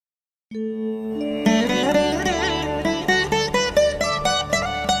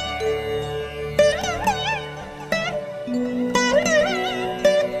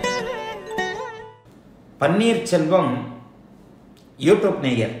YouTube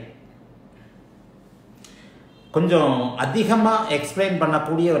நேயர் கொஞ்சம் அதிகமாக எக்ஸ்பிளைன்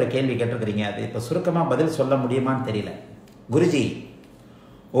பண்ணக்கூடிய ஒரு கேள்வி கேட்டிருக்கிறீங்க. அது இப்போ சுருக்கமாக பதில் சொல்ல முடியுமான்னு தெரியல. குருஜி,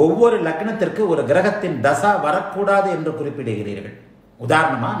 ஒவ்வொரு லக்னத்திற்கு ஒரு கிரகத்தின் தசா வரக்கூடாது என்று குறிப்பிடுகிறீர்கள்.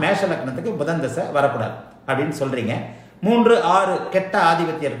 உதாரணமாக மேஷ லக்னத்துக்கு புதன் தசை வரக்கூடாது அப்படின்னு சொல்கிறீங்க. 3, 6 கெட்ட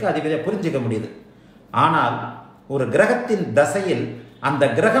ஆதிபத்தியருக்கு அதிபதியை புரிஞ்சுக்க முடியுது. ஆனால் ஒரு கிரகத்தின் தசையில் அந்த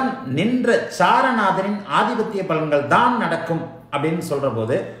கிரகம் நின்ற சாரநாதனின் ஆதிபத்திய பலன்கள் தான் நடக்கும் அப்படின்னு சொல்ற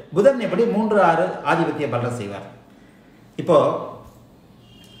போது புதன் எப்படி 3, 6 ஆதிபத்திய பலன் செய்வார்? இப்போ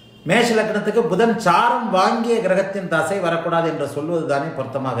மேஷ லக்னத்துக்கு புதன் சாரம் வாங்கிய கிரகத்தின் தசை வரக்கூடாது என்று சொல்வது தானே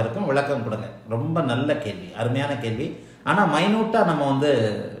பொருத்தமாக இருக்கும். விளக்கம் கொடுங்க. ரொம்ப நல்ல கேள்வி, அருமையான கேள்வி. ஆனால் மைனூட்டாக நம்ம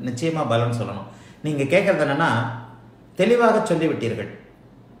நிச்சயமாக பலன் சொல்லணும். நீங்கள் கேட்கறது என்னன்னா, தெளிவாக சொல்லிவிட்டீர்கள்.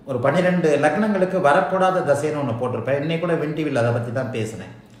 ஒரு 12 லக்னங்களுக்கு வரக்கூடாத தசைன்னு ஒன்று போட்டிருப்பேன். இன்னைக்கு கூட வெண்டிவில் அதை பற்றி தான்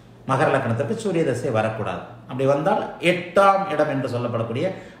பேசினேன். மகர லக்னத்துக்கு சூரிய தசை வரக்கூடாது. அப்படி வந்தால் 8ஆம் இடம் என்று சொல்லப்படக்கூடிய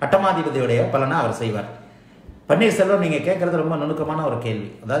அட்டமாதிபதியுடைய பலனை அவர் செய்வார். பன்னீர்செல்வம், நீங்கள் கேட்குறது ரொம்ப நுணுக்கமான ஒரு கேள்வி.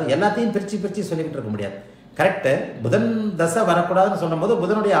 அதாவது எல்லாத்தையும் பிரித்து சொல்லிக்கிட்டு இருக்க முடியாது. கரெக்டு, புதன் தசை வரக்கூடாதுன்னு சொல்லும்போது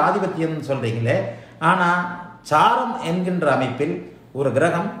புதனுடைய ஆதிபத்தியம்னு சொல்கிறீங்களே. ஆனால் சாரம் என்கின்ற அமைப்பில் ஒரு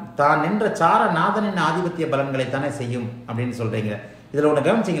கிரகம் தான் நின்ற சாரநாதனின் ஆதிபத்திய பலன்களைத்தானே செய்யும் அப்படின்னு சொல்கிறீங்க. இதில் ஒன்று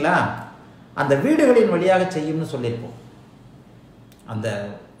கவனிச்சிங்களா? அந்த வீடுகளின் வழியாக செய்யும்னு சொல்லியிருப்போம்.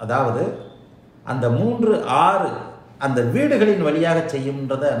 அதாவது அந்த 3, 6 அந்த வீடுகளின் வழியாக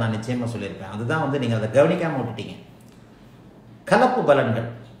செய்யும்ன்றதை நான் நிச்சயமாக சொல்லியிருப்பேன். அதுதான் நீங்கள் அதை கவனிக்காமல் விட்டுட்டீங்க. கலப்பு பலன்கள்.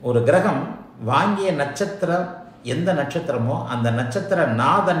 ஒரு கிரகம் வாங்கிய நட்சத்திரம் எந்த நட்சத்திரமோ அந்த நட்சத்திர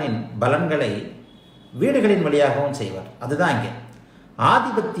நாதனின் பலன்களை வீடுகளின் வழியாகவும் செய்வார். அதுதான் இங்கே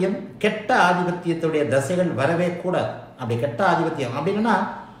ஆதிபத்தியம். கெட்ட ஆதிபத்தியத்துடைய தசைகள் வரவே கூடாது. அப்படி கெட்ட ஆதிபத்தியம் அப்படின்னா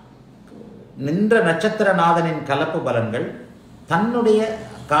நின்ற நட்சத்திரநாதனின் கலப்பு பலன்கள், தன்னுடைய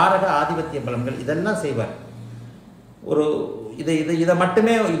காரக ஆதிபத்திய பலன்கள், இதெல்லாம் செய்வார். இதை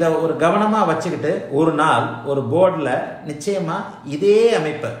மட்டுமே ஒரு கவனமாக வச்சுக்கிட்டு ஒரு நாள் ஒரு போர்டில் நிச்சயமாக இதே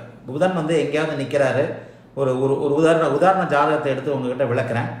அமைப்பை புதன் எங்கேயாவது நிற்கிறாரு. ஒரு உதாரண ஜாதகத்தை எடுத்து உங்ககிட்ட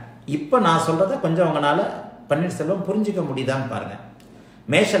விளக்குறேன். இப்போ நான் சொல்கிறத கொஞ்சம் உங்களால் பன்னீர்செல்வம் புரிஞ்சிக்க முடியுதான்னு பாருங்கள்.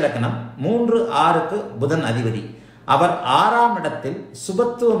 மேஷ லக்னம் 3, 6க்கு புதன் அதிபதி. அவர் 6ஆம் இடத்தில்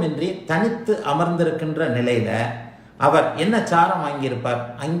சுபத்துவமின்றி தனித்து அமர்ந்திருக்கின்ற நிலையில அவர் என்ன சாரம் வாங்கியிருப்பார்?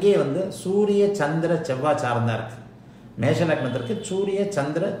 அங்கே சூரிய சந்திர செவ்வாய் சாரம் தான் இருக்கு. மேஷ லக்னத்திற்கு சூரிய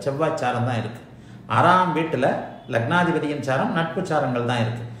சந்திர செவ்வாய் சாரம் தான் இருக்கு. 6ஆம் வீட்டில் லக்னாதிபதியின் சாரம் நட்பு சாரங்கள் தான்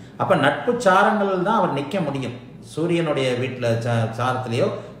இருக்கு. அப்ப நட்பு சாரங்கள் தான் அவர் நிற்க முடியும். சூரியனுடைய வீட்டில் சாரத்திலேயோ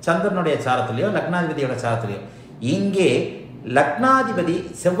சந்திரனுடைய சாரத்திலேயோ லக்னாதிபதியோட சாரத்திலேயோ. இங்கே லக்னாதிபதி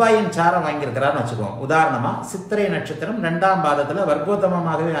செவ்வாயின் சாரம் வாங்கியிருக்கிறார்னு வச்சுக்குவோம். உதாரணமா சித்திரை நட்சத்திரம் 2ஆம் பாதத்தில்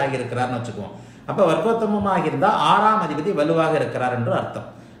வர்க்கோத்தமமாகவே ஆகியிருக்கிறார்னு வச்சுக்குவோம். அப்போ வர்க்கோத்தமமாக இருந்தால் 6ஆம் அதிபதி வலுவாக இருக்கிறார் என்று அர்த்தம்.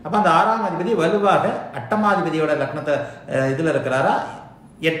 அப்போ அந்த 6ஆம் அதிபதி வலுவாக அட்டமாதிபதியோட லக்னத்தை இதில் இருக்கிறாரா,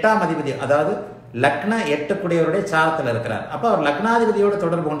 8ஆம் அதிபதி அதாவது லக்ன 8 சாரத்தில் இருக்கிறார். அப்போ அவர் லக்னாதிபதியோட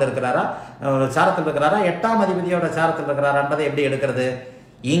தொடர்பு கொண்டு இருக்கிறாரா, சாரத்தில் இருக்கிறாரா, 8ஆம் அதிபதியோட சாரத்தில் இருக்கிறாரான்றதை எப்படி எடுக்கிறது?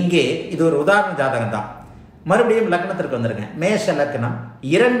 இங்கே இது ஒரு உதாரண ஜாதகம் தான். மறுபடியும் லக்னத்திற்கு வந்துருங்க. மேஷ லக்னம்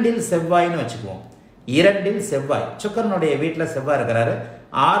 2இல் செவ்வாய்னு வச்சுக்குவோம். 2இல் செவ்வாய், சுக்கரனுடைய வீட்டில் செவ்வாய் இருக்கிறாரு.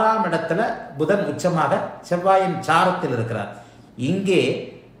 6ஆம் இடத்துல புதன் உச்சமாக செவ்வாயின் சாரத்தில் இருக்கிறார். இங்கே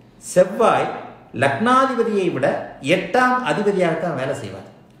செவ்வாய் லக்னாதிபதியை விட 8ஆம் அதிபதியாகத்தான் வேலை செய்வார்.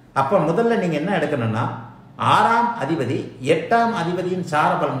 அப்போ முதல்ல நீங்க என்ன எடுக்கணும்னா, 6ஆம் அதிபதி 8ஆம் அதிபதியின்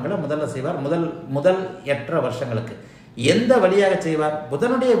சார பலன்களை முதல்ல செய்வார். முதல் 8 வருஷங்களுக்கு எந்த வழியாக செய்வார்?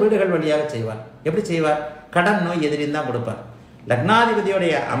 புதனுடைய வீடுகள் வழியாக செய்வார். எப்படி செய்வார்? கடன் நோய் எதிரின்னு தான் கொடுப்பார்.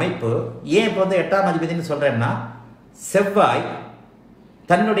 லக்னாதிபதியுடைய அமைப்பு ஏன் இப்போ 8ஆம் அதிபதினு சொல்றேன்னா, செவ்வாய்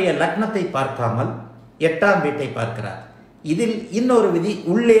தன்னுடைய லக்னத்தை பார்க்காமல் 8ஆம் வீட்டை பார்க்கிறார். இதில் இன்னொரு விதி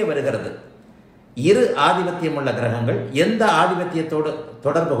உள்ளே வருகிறது. இரு ஆதிபத்தியம் உள்ள கிரகங்கள் எந்த ஆதிபத்தியத்தோடு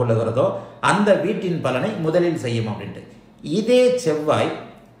தொடர்பு கொள்ளுகிறதோ அந்த வீட்டின் பலனை முதலில் செய்யும் அப்படின்ட்டு. இதே செவ்வாய்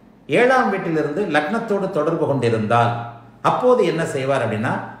 7ஆம் வீட்டிலிருந்து லக்னத்தோடு தொடர்பு கொண்டிருந்தால் அப்போது என்ன செய்வார்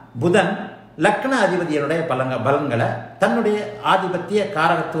அப்படின்னா, புதன் லக்ன அதிபதியினுடைய பலன்களை தன்னுடைய ஆதிபத்திய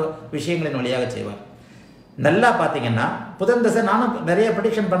காரகத்துவ விஷயங்களின் வழியாக செய்வார். நல்லா பார்த்தீங்கன்னா புதன் தசை நானும் நிறைய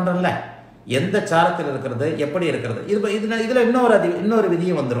ப்ரெடிக்ஷன் பண்றேன்ல, எந்த சாரத்தில் இருக்கிறது, எப்படி இருக்கிறது, இதுல இன்னொரு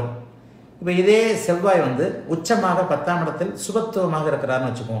விதியும் வந்துடும். இப்போ இதே செவ்வாய் உச்சமாக 10ஆம் இடத்தில் சுபத்துவமாக இருக்கிறார்னு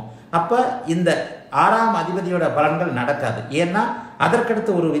வச்சுக்குவோம். அப்போ இந்த 6ஆம் அதிபதியோட பலன்கள் நடக்காது. ஏன்னா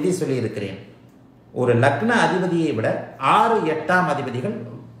அதற்கடுத்து ஒரு விதி சொல்லி இருக்கிறேன். ஒரு லக்ன அதிபதியை விட 6, 8ஆம் அதிபதிகள்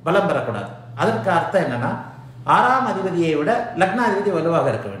பலம் பெறக்கூடாது. அதற்கு அர்த்தம் என்னன்னா, 6ஆம் அதிபதியை விட லக்னாதிபதி வலுவாக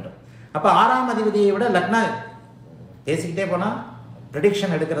இருக்க வேண்டும். அப்போ 6ஆம் அதிபதியை விட லக்னா பேசிக்கிட்டே போனால்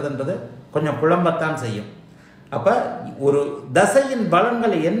ப்ரெடிக்ஷன் எடுக்கிறதுன்றது கொஞ்சம் குழம்பத்தான் செய்யும். அப்போ ஒரு தசையின்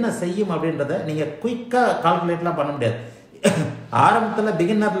பலன்களை என்ன செய்யும் அப்படின்றத நீங்கள் குயிக்காக கால்குலேட்லாம் பண்ண முடியாது. ஆரம்பத்தில்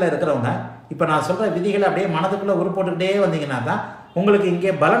பிகினரில் இருக்கிறவங்க இப்போ நான் சொல்கிற விதிகளை அப்படியே மனதுக்குள்ளே உருப்போட்டுக்கிட்டே வந்தீங்கன்னா தான் உங்களுக்கு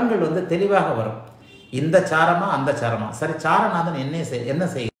இங்கே பலன்கள் வந்து தெளிவாக வரும். இந்த சாரமா அந்த சாரமா, சரி சாரநாதன் என்ன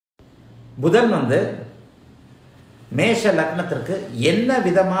செய்ய புதன் வந்து மேஷ லக்னத்திற்கு என்ன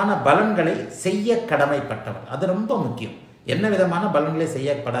விதமான பலன்களை செய்ய கடமைப்பட்டவர், அது ரொம்ப முக்கியம். என்ன விதமான பலன்களை செய்ய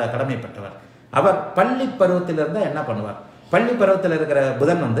கடமைப்பட்டவர்? அவர் பள்ளி பருவத்தில் இருந்தால் என்ன பண்ணுவார்? பள்ளி பருவத்தில் இருக்கிற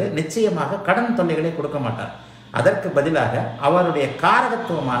புதன் வந்து நிச்சயமாக கடன் தொல்லைகளை கொடுக்க மாட்டார். அதற்கு பதிலாக அவருடைய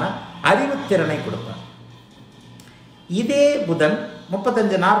காரகத்துவமான அறிவுத்திறனை கொடுப்பார். இதே புதன்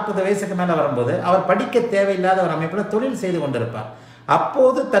 35-40 வயசுக்கு மேலே வரும்போது அவர் படிக்க தேவையில்லாத ஒரு அமைப்பில் தொழில் செய்து கொண்டிருப்பார்.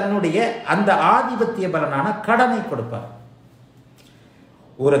 அப்போது தன்னுடைய அந்த ஆதிபத்திய பலனான கடனை கொடுப்பார்.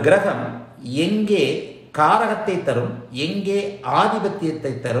 ஒரு கிரகம் எங்கே காரகத்தை தரும், எங்கே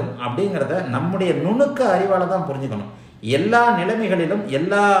ஆதிபத்தியத்தை தரும் அப்படிங்கிறத நம்முடைய நுணுக்க அறிவால தான் புரிஞ்சுக்கணும். எல்லா நிலைமைகளிலும்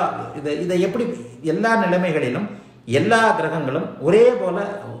இதை எப்படி எல்லா நிலைமைகளிலும் எல்லா கிரகங்களும் ஒரே போல,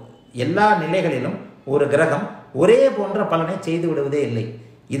 எல்லா நிலைகளிலும் ஒரு கிரகம் ஒரே போன்ற பலனை செய்து விடுவதே இல்லை.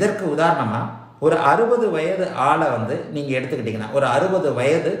 இதற்கு உதாரணமாக ஒரு 60 வயது ஆளை வந்து நீங்கள் எடுத்துக்கிட்டிங்கன்னா, ஒரு 60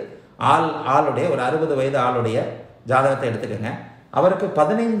 வயது ஆளுடைய ஜாதகத்தை எடுத்துக்கோங்க. அவருக்கு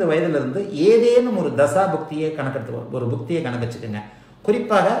 15 வயதிலிருந்து ஏதேனும் ஒரு தசா புக்தியை ஒரு புக்தியை கணக்கு வச்சுக்கோங்க.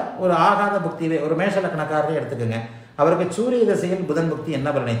 குறிப்பாக ஒரு ஆகாத புக்தியை ஒரு மேஷ லக்னக்காரரை எடுத்துக்கோங்க. அவருக்கு சூரிய தசையில் புதன் புக்தி என்ன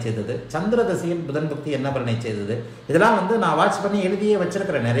பலனை செய்தது, சந்திர தசையில் புதன் புக்தி என்ன பலனை செய்தது, இதெல்லாம் வந்து நான் வாட்ச் பண்ணி எழுதியே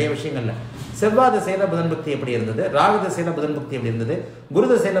வச்சிருக்கிறேன் நிறைய விஷயங்கள்ல. செவ்வாய் தசையில புதன் புக்தி எப்படி இருந்தது, ராகு தசையில புதன் புக்தி எப்படி இருந்தது, குரு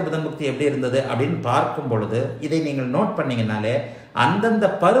தசையில புதன் புக்தி எப்படி இருந்தது அப்படின்னு பார்க்கும் பொழுது இதை நீங்கள் நோட் பண்ணீங்கன்னாலே அந்தந்த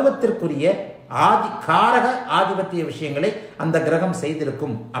பருவத்திற்குரிய காரக ஆதிபத்திய விஷயங்களை அந்த கிரகம்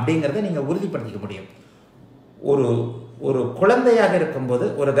செய்திருக்கும் அப்படிங்கிறத நீங்க உறுதிப்படுத்திக்க முடியும். ஒரு குழந்தையாக இருக்கும்போது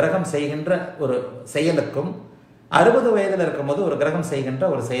ஒரு கிரகம் செய்கின்ற ஒரு செயலுக்கும் 60 வயதில் இருக்கும்போது ஒரு கிரகம் செய்கின்ற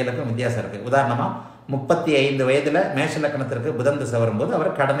ஒரு செயலுக்கும் வித்தியாசம் இருக்கு. உதாரணமா 35 வயதுல மேஷ லக்னத்திற்கு புதன் திசை வரும்போது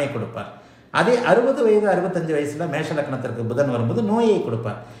அவர் கடனை கொடுப்பார். அதே 60 வயது 65 வயசுல மேஷ லக்னத்திற்கு புதன் வரும்போது நோயை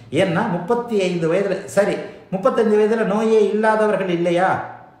கொடுப்பார். ஏன்னா 35 வயதுல, சரி 35 வயதுல நோயே இல்லாதவர்கள் இல்லையா?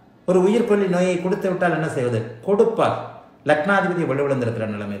 ஒரு உயிர்கொல்லி நோயை கொடுத்து விட்டால் என்ன செய்வது? கொடுப்பார், லக்னாதிபதி வலுவிழந்திருக்கிற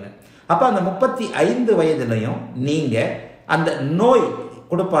நிலைமையில. அப்ப அந்த 35 வயதிலையும் நீங்க அந்த நோய்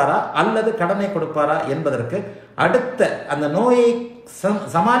கொடுப்பாரா அல்லது கடனை கொடுப்பாரா என்பதற்கு அடுத்த அந்த நோயை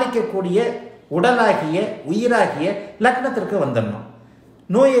சமாளிக்கக்கூடிய உடலாகிய உயிராகிய லக்னத்திற்கு வந்துடணும்.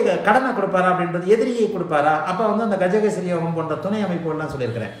 நோயை கடனை கொடுப்பாரா அப்படின்றது எதிரியை கொடுப்பாரா? அப்ப வந்து அந்த கஜகேசரி யோகம் போன்ற துணை அமைப்புகள்லாம்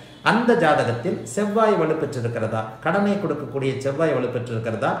சொல்லியிருக்கிறேன். அந்த ஜாதகத்தில் செவ்வாய் வலுப்பெற்றிருக்கிறதா, கடனை கொடுக்கக்கூடிய செவ்வாய்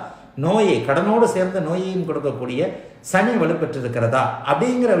வலுப்பெற்றிருக்கிறதா, நோயை கடனோடு சேர்ந்த நோயையும் கொடுக்கக்கூடிய சனி வலுப்பெற்றிருக்கிறதா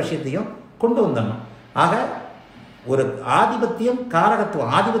அப்படிங்கிற விஷயத்தையும் கொண்டு வந்துடணும். ஆக ஒரு ஆதிபத்தியம்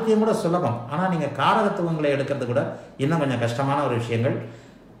காரகத்துவம், ஆதிபத்தியம் கூட சுலபம், ஆனால் நீங்கள் காரகத்துவங்களை எடுக்கிறது கூட இன்னும் கொஞ்சம் கஷ்டமான ஒரு விஷயங்கள்.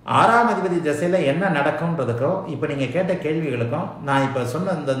 6ஆம் அதிபதி திசையில என்ன நடக்கும்ன்றதுக்கும் இப்போ நீங்கள் கேட்ட கேள்விகளுக்கும் நான் இப்போ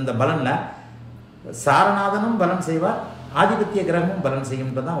சொன்ன இந்த பலனில் சாரநாதனும் பலன் செய்வார், ஆதிபத்திய கிரகமும் பலன்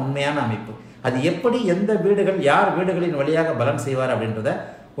செய்யும்ன்றது தான் உண்மையான அமைப்பு. அது எப்படி எந்த வீடுகள் யார் வீடுகளின் வழியாக பலன் செய்வார் அப்படின்றத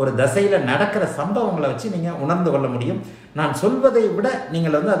ஒரு தசையில் நடக்கிற சம்பவங்களை வச்சு நீங்கள் உணர்ந்து கொள்ள முடியும். நான் சொல்வதை விட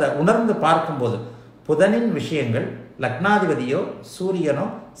நீங்கள் வந்து அதை உணர்ந்து பார்க்கும்போது புதனின் விஷயங்கள் லக்னாதிபதியோ சூரியனோ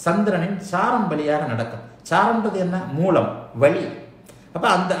சந்திரனின் சாரம் வழியாக நடக்கும். சாரம்ன்றது என்ன? மூலம், வழி. அப்போ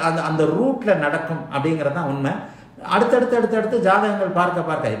அந்த ரூட்ல நடக்கும் அப்படிங்கிறது தான் உண்மை. அடுத்தடுத்து ஜாதகங்கள்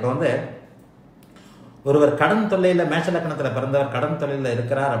பார்க்க இப்போ வந்து ஒருவர் கடன் தொல்லையில் மேஷ லக்னத்தில் பிறந்தவர் கடன் தொல்லையில்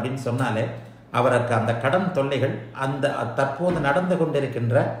இருக்கிறார் அப்படின்னு சொன்னாலே அவருக்கு அந்த கடன் தொல்லைகள் அந்த தற்போது நடந்து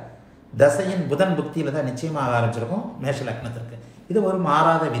கொண்டிருக்கின்ற தசையின் புதன் புக்தியில் தான் நிச்சயமாக ஆரம்பிச்சிருக்கும் மேஷ லக்னத்திற்கு. இது ஒரு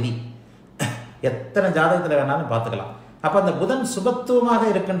மாறாத விதி, எத்தனை ஜாதகத்தில் வேணாலும் பார்த்துக்கலாம். அப்போ அந்த புதன் சுபத்துவமாக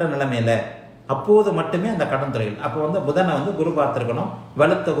இருக்கின்ற நிலைமையில அப்போது மட்டுமே அந்த கடன் தொல்லைகள். அப்போ வந்து புதனை வந்து குரு பார்த்துருக்கணும்,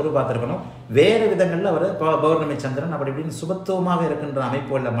 வலுத்த குரு பார்த்துருக்கணும். வேறு விதங்களில் அவர் பௌர்ணமி சந்திரன் அப்படி இப்படின்னு சுபத்துவமாக இருக்கின்ற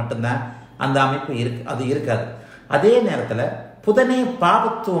அமைப்புகளில் மட்டும்தான் அந்த அமைப்பு அது இருக்காது. அதே நேரத்தில் புதனே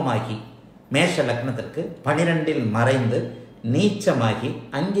பாபத்துவமாகி மேஷ லக்னத்திற்கு 12இல் மறைந்து நீச்சமாகி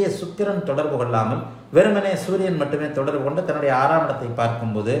அங்கே சுக்கிரன் தொடர்பு கொள்ளாமல் வெறுமனே சூரியன் மட்டுமே தொடர்பு கொண்டு தன்னுடைய 6ஆம் இடத்தை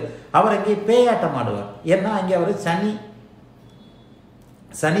பார்க்கும்போது அவர் அங்கே பேயாட்டம் ஆடுவார். ஏன்னா அங்கே அவர்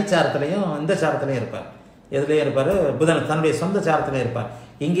சனி சாரத்திலையும் இந்த சாரத்திலையும் இருப்பார். எதுலையும் இருப்பார்? புதன் தன்னுடைய சொந்த சாரத்திலையும் இருப்பார்.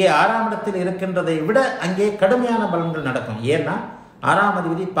 இங்கே 6ஆம் இடத்தில் இருக்கின்றதை விட அங்கே கடுமையான பலன்கள் நடக்கும். ஏன்னா 6ஆம்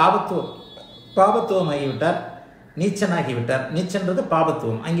அதிபதி பாபத்துவம் ஆகிவிட்டார், நீச்சனாகிவிட்டார். நீச்சன்றது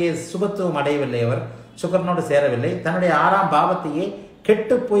பாபத்துவம், அங்கே சுபத்துவம் அடையவில்லை, அவர் சுக்கரனோடு சேரவில்லை. தன்னுடைய 6ஆம் பாவத்தையே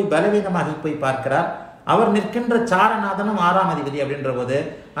கெட்டு போய் பலவீனமாகி போய் பார்க்கிறார். அவர் நிற்கின்ற சாரநாதனும் 6ஆம் அதிபதி அப்படின்ற போது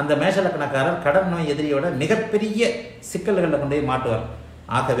அந்த மேஷலக்கணக்காரர் கடன் நோய் எதிரியோட மிகப்பெரிய சிக்கல்களில் கொண்டு போய் மாட்டுவார்.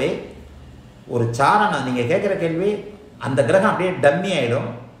 ஆகவே ஒரு சாரநாதன், நீங்கள் கேட்குற கேள்வி, அந்த கிரகம் அப்படியே டம்மி ஆகிடும்,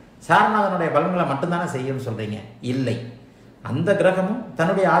 சாரநாதனுடைய பலன்களை மட்டும்தானே செய்யும்னு சொல்கிறீங்க. இல்லை, அந்த கிரகமும்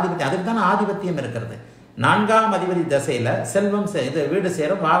தன்னுடைய ஆதிபத்தியம், அதுக்கு தானே ஆதிபத்தியம் இருக்கிறது. 4ஆம் அதிபதி தசையில் செல்வம் இது வீடு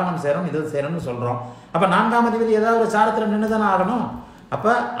சேரும், வாகனம் சேரும், இது சேரும்னு சொல்கிறோம். அப்போ 4ஆம் அதிபதி ஏதாவது ஒரு சாரத்தில் நின்று தானே ஆகணும்.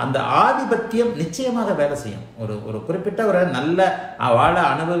 அப்போ அந்த ஆதிபத்தியம் நிச்சயமாக வேலை செய்யும். ஒரு குறிப்பிட்ட ஒரு நல்ல வாழ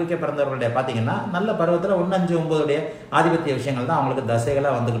அனுபவிக்க பிறந்தவர்களுடைய பார்த்தீங்கன்னா நல்ல பருவத்தில் 1, 5, 9 ஆதிபத்திய விஷயங்கள் தான் அவங்களுக்கு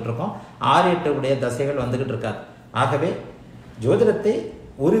தசைகளாக வந்துக்கிட்டு இருக்கும். 6, 8 தசைகள் வந்துக்கிட்டு இருக்காது. ஆகவே ஜோதிடத்தை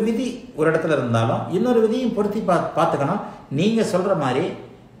ஒரு விதி ஒரு இடத்துல இருந்தாலும் இன்னொரு விதியும் பொருத்தி பார்த்துக்கணும். நீங்கள் சொல்கிற மாதிரி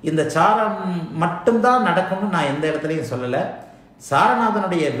இந்த சாரம் மட்டும்தான் நடக்கும்னு நான் எந்த இடத்துலையும் சொல்லலை.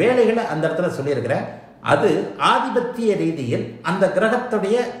 சாரநாதனுடைய வேலைகளை அந்த இடத்துல சொல்லியிருக்கிறேன். அது ஆதிபத்திய ரீதியில் அந்த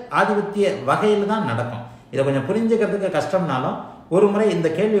கிரகத்துடைய ஆதிபத்திய வகையில் தான் நடக்கும். இதை கொஞ்சம் புரிஞ்சுக்கிறதுக்கு கஷ்டம்னாலும் ஒரு முறை இந்த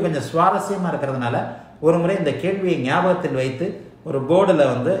கேள்வி கொஞ்சம் சுவாரஸ்யமாக இருக்கிறதுனால ஒரு முறை இந்த கேள்வியை ஞாபகத்தில் வைத்து ஒரு போர்டில்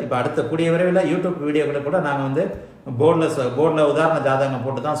இப்போ அடுத்த கூடிய விரைவில் யூடியூப் வீடியோக்களை கூட நாங்கள் போர்டில் உதாரண ஜாதகம்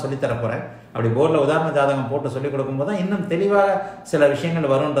போட்டு தான் சொல்லித்தர போகிறேன். அப்படி போர்டில் உதாரண ஜாதகம் போட்டு சொல்லிக் கொடுக்கும்போது தான் இன்னும் தெளிவாக சில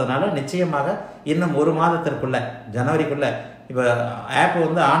விஷயங்கள் வருன்றதுனால நிச்சயமாக இன்னும் ஒரு மாதத்திற்குள்ள ஜனவரிக்குள்ளே இப்போ ஆப்பு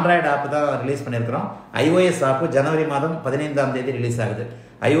ஆண்ட்ராய்டு ஆப்பு தான் ரிலீஸ் பண்ணியிருக்கிறோம். ஐஓஎஸ் ஆப்பு ஜனவரி மாதம் 15ஆம் தேதி ரிலீஸ் ஆகுது.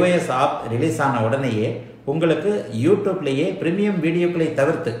 ஐஓஎஸ் ஆப் ரிலீஸ் ஆன உடனேயே உங்களுக்கு யூடியூப்லேயே ப்ரீமியம் வீடியோக்களை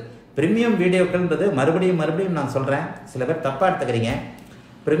தவிர்த்து, ப்ரீமியம் வீடியோக்கள்ன்றது மறுபடியும் நான் சொல்கிறேன், சில பேர் தப்பாக எடுத்துக்கிறீங்க.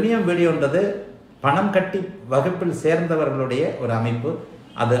 ப்ரீமியம் வீடியோன்றது பணம் கட்டி வகுப்பில் சேர்ந்தவர்களுடைய ஒரு அமைப்பு.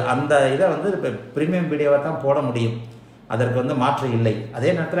 அது அந்த இதை இப்போ ப்ரீமியம் வீடியோவை தான் போட முடியும். அதற்கு மாற்று இல்லை.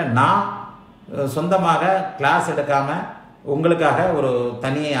 அதே நேரத்தில் நான் சொந்தமாக கிளாஸ் எடுக்காமல் உங்களுக்காக ஒரு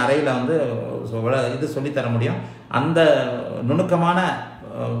தனி அறையில் இது சொல்லித்தர முடியும். அந்த நுணுக்கமான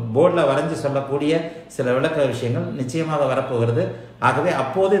போர்டில் வரைஞ்சி சொல்லக்கூடிய சில விளக்க விஷயங்கள் நிச்சயமாக வரப்போகிறது. ஆகவே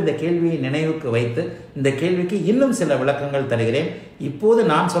அப்போது இந்த கேள்வியை நினைவுக்கு வைத்து இந்த கேள்விக்கு இன்னும் சில விளக்கங்கள் தருகிறேன். இப்போது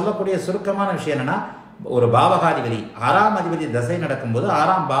நான் சொல்லக்கூடிய சுருக்கமான விஷயம் என்னன்னா, ஒரு பாவகாதிபதி 6ஆம் அதிபதி தசை நடக்கும்போது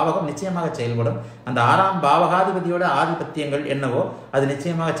 6ஆம் பாவகம் நிச்சயமாக செயல்படும். அந்த 6ஆம் பாவகாதிபதியோட ஆதிபத்தியங்கள் என்னவோ அது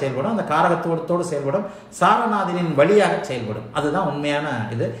நிச்சயமாக செயல்படும். அந்த காரகத்தோடு செயல்படும், சாரநாதனின் வழியாக செயல்படும். அதுதான் உண்மையான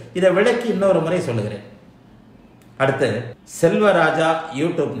இது. இதை விளக்கி இன்னொரு முறை சொல்லுகிறேன். அடுத்து, செல்வராஜா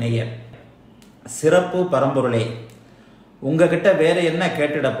யூடியூப் நேயர், சிறப்பு பரம்பொருளே, உங்ககிட்ட வேற என்ன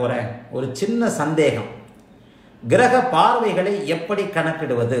கேட்டுட போறேன்? ஒரு சின்ன சந்தேகம். கிரக பார்வைகளை எப்படி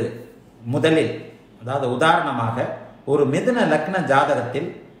கணக்கிடுவது? முதலில், அதாவது உதாரணமாக ஒரு மிதுன லக்ன ஜாதகத்தில்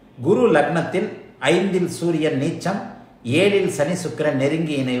குரு லக்னத்தில் 5இல் சூரியன் நீச்சம், 7இல் சனி சுக்கிரன்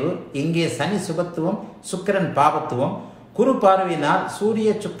நெருங்கி இணைவு, இங்கே சனி சுபத்துவம் சுக்கிரன் பாபத்துவம், குரு பார்வையினால்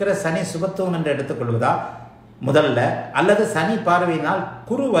சூரிய சுக்கிர சனி சுபத்துவம் என்று எடுத்துக்கொள்வதா முதல்ல, அல்லது சனி பார்வையினால்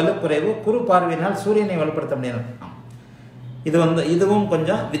குரு வலுக்குறைவு, குரு பார்வையினால் சூரியனை வலுப்படுத்த முடியாது? இதுவும்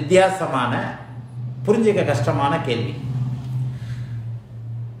கொஞ்சம் வித்தியாசமான, புரிஞ்சிக்க கஷ்டமான கேள்வி.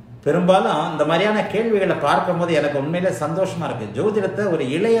 பெரும்பாலும் இந்த மாதிரியான கேள்விகளை பார்க்கும்போது எனக்கு உண்மையிலே சந்தோஷமா இருக்கு. ஜோதிடத்தை ஒரு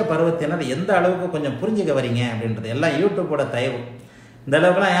இளைய பருவத்தினர் எந்த அளவுக்கு கொஞ்சம் புரிஞ்சுக்க வரீங்க அப்படின்றது எல்லாம் யூடியூப்போட தயவு. இந்த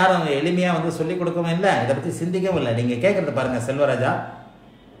அளவுக்குலாம் யாரும் எளிமையாக சொல்லிக் கொடுக்கவும் இல்லை, இதை பற்றி சிந்திக்கவும் இல்லை. நீங்கள் கேட்குறது பாருங்கள் செல்வராஜா,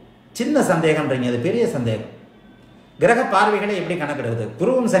 சின்ன சந்தேகம்ன்றீங்க, அது பெரிய சந்தேகம். கிரக பார்வைகளை எப்படி கணக்கிடுவது?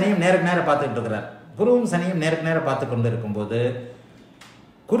 குருவும் சனியும் நேருக்கு நேரம் பார்த்துக்கிட்டு இருக்கிறார். குருவும் சனியும் நேருக்கு நேரம் பார்த்து கொண்டு இருக்கும்போது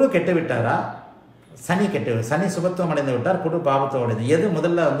குரு கெட்டு விட்டாரா, சனி சுபத்துவம் அடைந்து விட்டார், குரு பாபத்துவம் அடைந்து, எது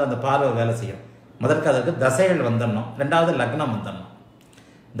முதல்ல அந்த பார்வை வேலை செய்யும்? முதற்கு அதற்கு தசைகள் வந்துடணும், ரெண்டாவது லக்னம் வந்துடணும்.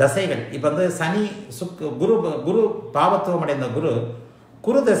 தசைகள் இப்போ சனி குரு பாபத்துவம் அடைந்த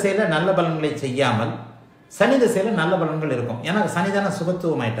குரு தசையில் நல்ல பலன்களை செய்யாமல் சனி தசையில் நல்ல பலன்கள் இருக்கும். ஏன்னா சனி தானே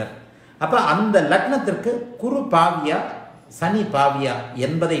சுபத்துவம் ஆயிட்டார். அப்போ அந்த லக்னத்திற்கு குரு பாவியா சனி பாவியா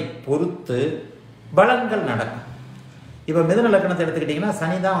என்பதை பொறுத்து பலன்கள் நடக்கும். இப்போ மிதுன லக்னத்தை எடுத்துக்கிட்டிங்கன்னா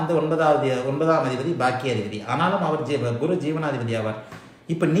சனி தான் 9ஆம் அதிபதி, பாக்கிய அதிபதி. ஆனாலும் அவர் குரு ஜீவனாதிபதி ஆவார்.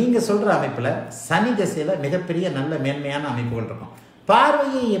 இப்போ நீங்கள் சொல்கிற அமைப்பில் சனி திசையில் மிகப்பெரிய நல்ல மேன்மையான அமைப்புகள் இருக்கும்.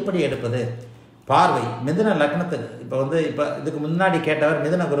 பார்வையை எப்படி எடுப்பது? பார்வை மிதுன லக்னத்துக்கு இப்போ இதுக்கு முன்னாடி கேட்டவர்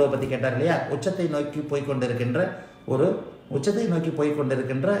மிதுன குருவை பற்றி கேட்டார் இல்லையா? உச்சத்தை நோக்கி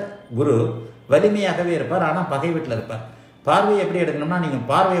போய்கொண்டிருக்கின்ற குரு வலிமையாகவே இருப்பார், ஆனால் பகை வீட்டில் இருப்பார். பார்வையை எப்படி எடுக்கணும்னா, நீங்கள்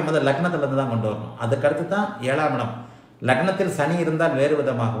பார்வையை முதல் லக்னத்திலிருந்து தான் கொண்டு வரணும். அதுக்கடுத்து தான் 7ஆம் இடம். லக்னத்தில் சனி இருந்தால் வேறு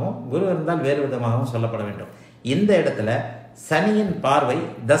விதமாகவும் குரு இருந்தால் வேறு விதமாகவும் சொல்லப்பட வேண்டும். இந்த இடத்துல சனியின் பார்வை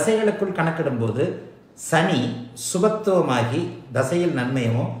தசைகளுக்குள் கணக்கிடும்போது சனி சுபத்துவமாகி தசையில்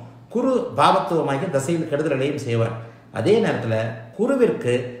நன்மையும், குரு பாபத்துவமாகி தசையில் கெடுதல்களையும் செய்வார். அதே நேரத்தில்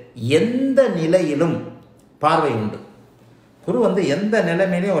குருவிற்கு எந்த நிலையிலும் பார்வை உண்டு. குரு எந்த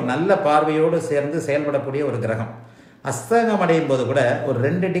நிலைமையிலையும் ஒரு நல்ல பார்வையோடு சேர்ந்து செயல்படக்கூடிய ஒரு கிரகம். அஸ்தங்கம் அடையும் போது கூட ஒரு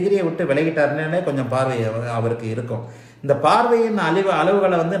 2 டிகிரியை விட்டு விலகிட்டாருன்னே கொஞ்சம் பார்வை அவருக்கு இருக்கும். இந்த பார்வையின்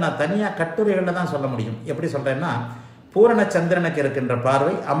அளவுகளை வந்து நான் தனியாக கட்டுரைகளில் தான் சொல்ல முடியும். எப்படி சொல்கிறேன்னா, பூரண சந்திரனுக்கு இருக்கின்ற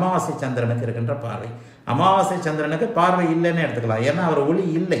பார்வை, அமாவாசை சந்திரனுக்கு இருக்கின்ற பார்வை. அமாவாசை சந்திரனுக்கு பார்வை இல்லைன்னு எடுத்துக்கலாம், ஏன்னா அவர் ஒளி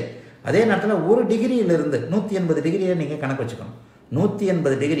இல்லை. அதே நேரத்தில் 1 டிகிரியிலிருந்து 180 டிகிரியை நீங்கள் கணக்கு வச்சுக்கணும்.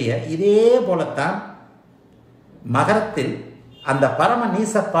 180 டிகிரியை இதே போலத்தான் மகரத்தில் அந்த பரம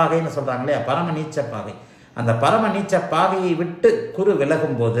நீச்சப்பாகைன்னு சொல்கிறாங்களே, பரம நீச்சப்பாகை, அந்த பரம நீச்ச பாகையை விட்டு குரு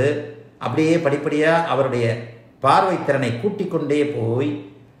விலகும் போது அப்படியே படிப்படியாக அவருடைய பார்வை திறனை கூட்டிக் கொண்டே போய்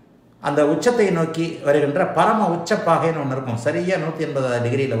அந்த உச்சத்தை நோக்கி வருகின்ற பரம உச்சப்பாகைன்னு ஒன்று இருக்கும். சரியாக 180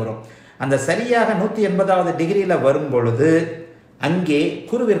 டிகிரியில் வரும். அந்த சரியாக 180வது டிகிரியில் வரும் பொழுது அங்கே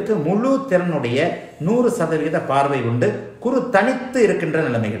குருவிற்கு முழு திறனுடைய 100% பார்வை உண்டு, குரு தனித்து இருக்கின்ற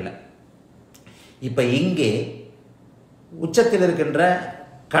நிலைமைகளில். இப்போ இங்கே உச்சத்தில் இருக்கின்ற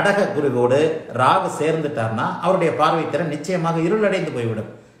கடக குருவோடு ராகு சேர்ந்துட்டார்னா அவருடைய பார்வை திறன் நிச்சயமாக இருளடைந்து போய்விடும்.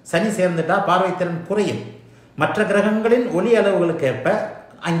 சனி சேர்ந்துட்டா பார்வை திறன் குறையும். மற்ற கிரகங்களின் ஒளி அளவுகளுக்கு ஏற்ப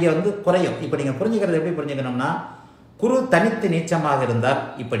அங்கே வந்து குறையும். இப்போ நீங்கள் புரிஞ்சுக்கிறது எப்படி புரிஞ்சுக்கணும்னா, குரு தனித்து நீச்சமாக இருந்தால்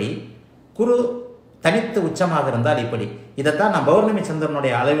இப்படி, குரு தனித்து உச்சமாக இருந்தால் இப்படி. இதைத்தான் நான் பௌர்ணமி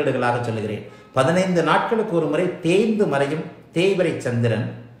சந்திரனுடைய அளவீடுகளாக சொல்லுகிறேன். 15 நாட்களுக்கு ஒரு முறை தேய்ந்து மறையும் தேய்வரை சந்திரன்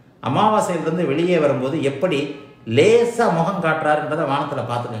அமாவாசையிலிருந்து வெளியே வரும்போது எப்படி லேசா முகம் காட்டுறாருன்றதை வானத்தில்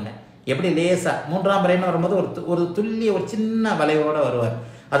பார்த்துக்கோங்க. எப்படி லேசா 3ஆம் பிறைன்னு வரும்போது ஒரு துல்லிய ஒரு சின்ன வளைவோடு வருவார்.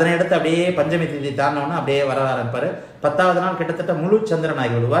 அதனை எடுத்து அப்படியே பஞ்சமி தேதி தாண்டோன்னா அப்படியே வர ஆரம்பிப்பார். 10வது நாள் கிட்டத்தட்ட முழு சந்திரன்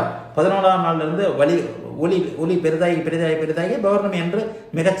ஆகி விடுவார். 11ஆம் நாளிலிருந்து ஒளி பெரிதாகி பௌர்ணமி என்று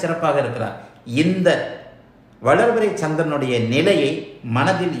மிகச் சிறப்பாக இருக்கிறார். இந்த வளர்பிறை சந்திரனுடைய நிலையை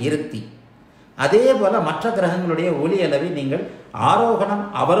மனதில் இருத்தி அதே போல மற்ற கிரகங்களுடைய ஒளி அளவை நீங்கள் ஆரோகணம்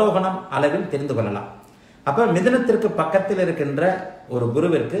அவரோகணம் அளவில் தெரிந்து கொள்ளலாம். அப்போ மிதுனத்திற்கு பக்கத்தில் இருக்கின்ற ஒரு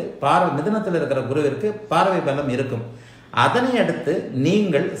குருவிற்கு மிதுனத்தில் இருக்கிற குருவிற்கு பார்வை பலம் இருக்கும். அதனை அடுத்து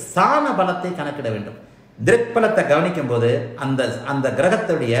நீங்கள் ஸ்தான பலத்தை கணக்கிட வேண்டும். திருக்பலத்தை கவனிக்கும் போது அந்த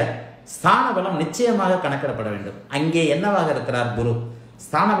கிரகத்துடைய ஸ்தான பலம் நிச்சயமாக கணக்கிடப்பட வேண்டும். அங்கே என்னவாக இருக்கிறார் குரு?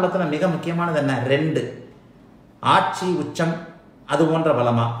 ஸ்தான பலத்தில் மிக முக்கியமானது என்ன? 2 ஆட்சி உச்சம் அது போன்ற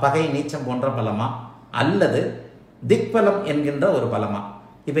பலமா, பகை நீச்சம் போன்ற பலமா, அல்லது திக்பலம் என்கின்ற ஒரு பலமா?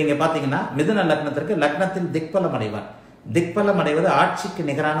 இப்போ இங்கே பார்த்தீங்கன்னா மிதுன லக்னத்திற்கு லக்னத்தில் திக்பலம் அடைவார். திக்பலம் அடைவது ஆட்சிக்கு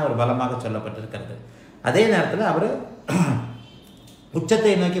நிகரான ஒரு பலமாக சொல்லப்பட்டிருக்கிறது. அதே நேரத்தில் அவர்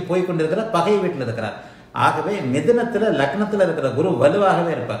உச்சத்தை நோக்கி போய்கொண்டிருக்கிற பகை வீட்டில் இருக்கிறார். ஆகவே மிதுனத்தில் லக்னத்தில் இருக்கிற குரு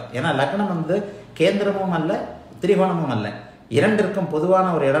வலுவாகவே இருப்பார். ஏன்னா லக்னம் வந்து கேந்திரமும் அல்ல திரிகோணமும் அல்ல, 2ற்கும் பொதுவான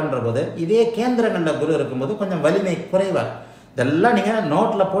ஒரு இடம்ன்ற போது இதே கேந்திரங்களில் குரு இருக்கும்போது கொஞ்சம் வலிமை குறைவார். இதெல்லாம் நீங்கள்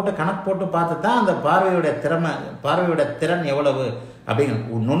நோட்டில் போட்டு கணக்கு போட்டு பார்த்து தான் அந்த பார்வையோட திறன் எவ்வளவு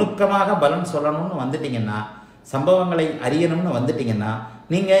அப்படிங்கிற நுணுக்கமாக பலன் சொல்லணும்னு வந்துட்டீங்கன்னா, சம்பவங்களை அறியணும்னு வந்துட்டீங்கன்னா,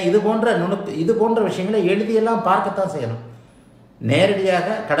 நீங்கள் இது போன்ற விஷயங்களை எழுதியெல்லாம் பார்க்கத்தான் செய்யணும்.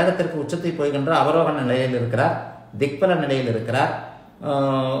 நேரடியாக கடகத்திற்கு உச்சத்தை போய்கின்ற அவரோகண நிலையில் இருக்கிறார், திக்பல நிலையில் இருக்கிறார்,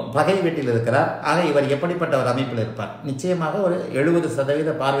 பகை வீட்டில் இருக்கிறார். ஆக இவர் எப்படிப்பட்ட ஒரு அமைப்பில் இருப்பார்? நிச்சயமாக ஒரு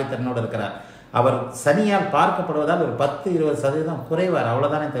 70% பார்வை திறனோடு இருக்கிறார். அவர் சனியால் பார்க்கப்படுவதால் ஒரு 10-20% குறைவார்,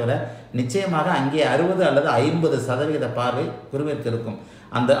 அவ்வளோதானே தவிர நிச்சயமாக அங்கே 60 அல்லது 50% பார்வை குருவிற்கு இருக்கும்.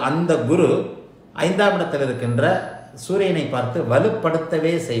 அந்த குரு 5ஆம் இடத்தில் இருக்கின்ற சூரியனை பார்த்து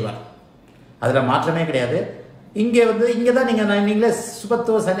வலுப்படுத்தவே செய்வார். அதில் மாற்றமே கிடையாது. இங்கே தான் நீங்களே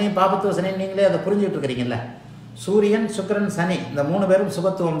சுபத்துவ சனி பாபத்துவ சனி நீங்களே அதை புரிஞ்சுட்டு இருக்கிறீங்கல்ல. சூரியன் சுக்கிரன் சனி இந்த 3 பேரும்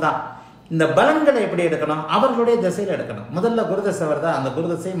சுபத்துவம் தான். இந்த பலன்களை எப்படி எடுக்கணும்? அவர்களுடைய திசையில் எடுக்கணும். முதல்ல குருதசை வருதா, அந்த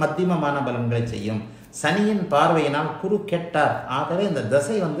குருதசை மத்தியமமான பலன்களை செய்யும். சனியின் பார்வையினால் குரு கெட்டார். ஆகவே இந்த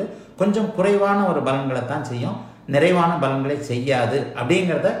தசை வந்து கொஞ்சம் குறைவான ஒரு பலன்களை தான் செய்யும், நிறைவான பலன்களை செய்யாது.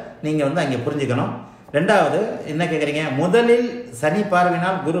 அப்படிங்கிறத நீங்கள் வந்து அங்கே புரிஞ்சுக்கணும். 2வது என்ன கேட்குறீங்க? முதலில் சனி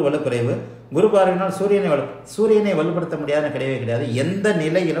பார்வையினால் குரு வலுக்குறைவு, குரு பார்வையினால் சூரியனை வலுப்படுத்த முடியாதுன்னு கிடையவே கிடையாது. எந்த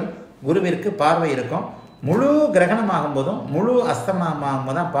நிலையிலும் குருவிற்கு பார்வை இருக்கும். முழு கிரகணமாகும் போதும் முழு அஸ்தமனமாகும்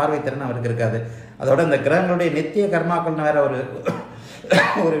போது தான் பார்வை திறன் அவருக்கு இருக்காது. அதோட இந்த கிரகங்களுடைய நித்திய கர்மாக்கள்னு வேற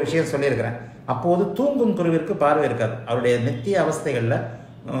ஒரு விஷயம் சொல்லியிருக்கிறேன். அப்போது தூங்கும் குருவிற்கு பார்வை இருக்காது. அவருடைய நித்திய அவஸ்தைகளில்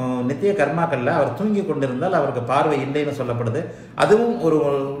நித்திய கர்மாக்களில் அவர் தூங்கி கொண்டிருந்தால் அவருக்கு பார்வை இல்லைன்னு சொல்லப்படுது. அதுவும் ஒரு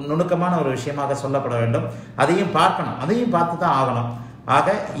நுணுக்கமான ஒரு விஷயமாக சொல்லப்பட வேண்டும். அதையும் பார்க்கணும், அதையும் பார்த்து தான் ஆகணும். ஆக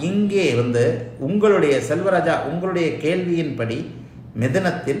இங்கே வந்து உங்களுடைய செல்வராஜா, உங்களுடைய கேள்வியின்படி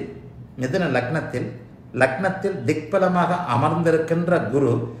மிதுன லக்னத்தில் திக்பலமாக அமர்ந்திருக்கின்ற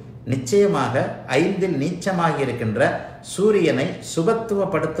குரு நிச்சயமாக 5இல் நீச்சமாகி இருக்கின்ற சூரியனை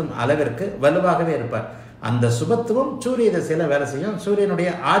சுபத்துவப்படுத்தும் அளவிற்கு வலுவாகவே இருப்பார். அந்த சுபத்துவம் சூரிய திசையில வேலை செய்யும், சூரியனுடைய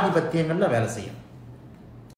ஆதிபத்தியங்கள்ல வேலை செய்யும்.